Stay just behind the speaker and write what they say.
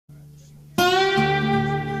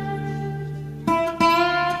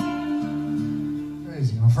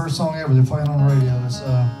first song ever they're playing on the radio. It's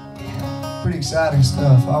pretty exciting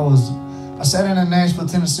stuff. I sat in Nashville,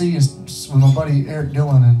 Tennessee with my buddy Eric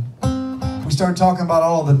Dillon, and we started talking about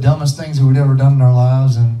all the dumbest things that we'd ever done in our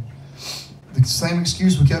lives, and the same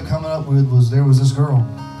excuse we kept coming up with was there was this girl.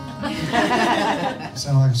 It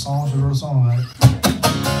sounded like a song, so we wrote a song about it.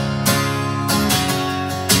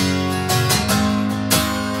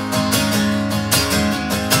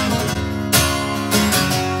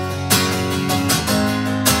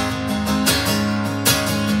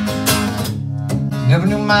 Never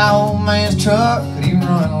knew my old man's truck could even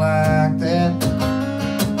run like that.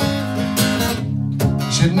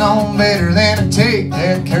 Should've known better than to take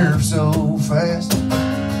that curve so fast.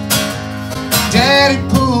 Daddy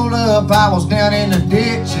pulled up, I was down in the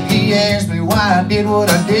ditch, and he asked me why I did what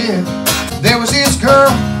I did. There was this girl,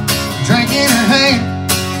 drink in her hand,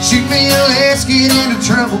 shoot me a let's get into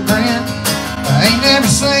trouble grin. I ain't never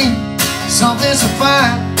seen something so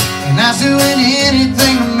fine, and I was doing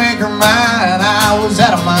anything to make her mine. I was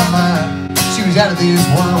out of my mind, she was out of this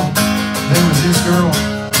world. There was this girl.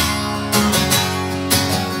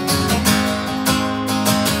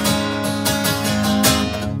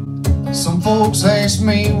 Some folks ask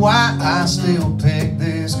me why I still pick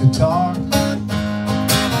this guitar.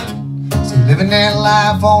 See, living that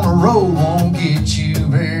life on the road won't get you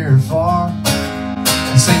very far.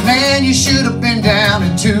 And say, man, you should have been down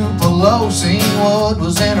in Tupelo, seen what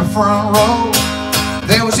was in the front row.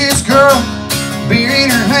 There was this girl, beer in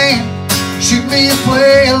her hand, shoot me a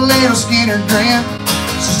play, a little Skinner grin.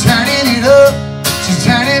 She's turning it up, she's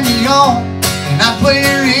turning me on, and I play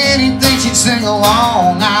her anything, she'd sing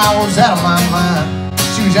along. I was out of my mind,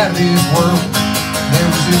 she was out of this world. There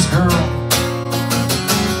was this girl.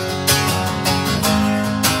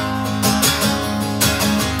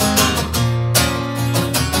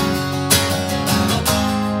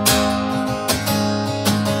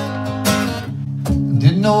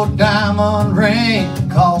 Didn't know a diamond ring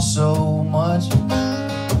cost so much.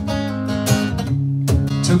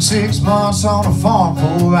 Took 6 months on a farm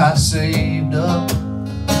before I saved up.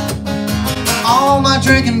 All my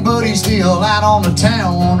drinking buddies still out on the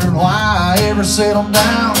town, wondering why I ever settled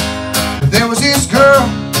down. But there was this girl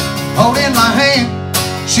holding my hand,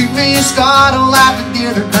 shoot me a scar to light to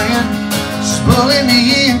get her grin. She's pulling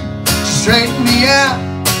me in, she's straightening me out.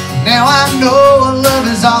 Now I know what love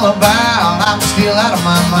is all about. I'm still out of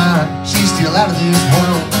my mind, she's still out of this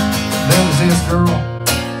world. There was this girl.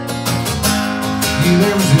 Yeah,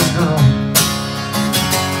 there was this girl.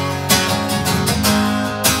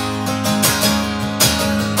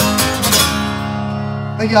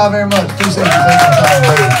 Thank y'all very much. Appreciate you taking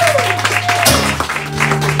the time.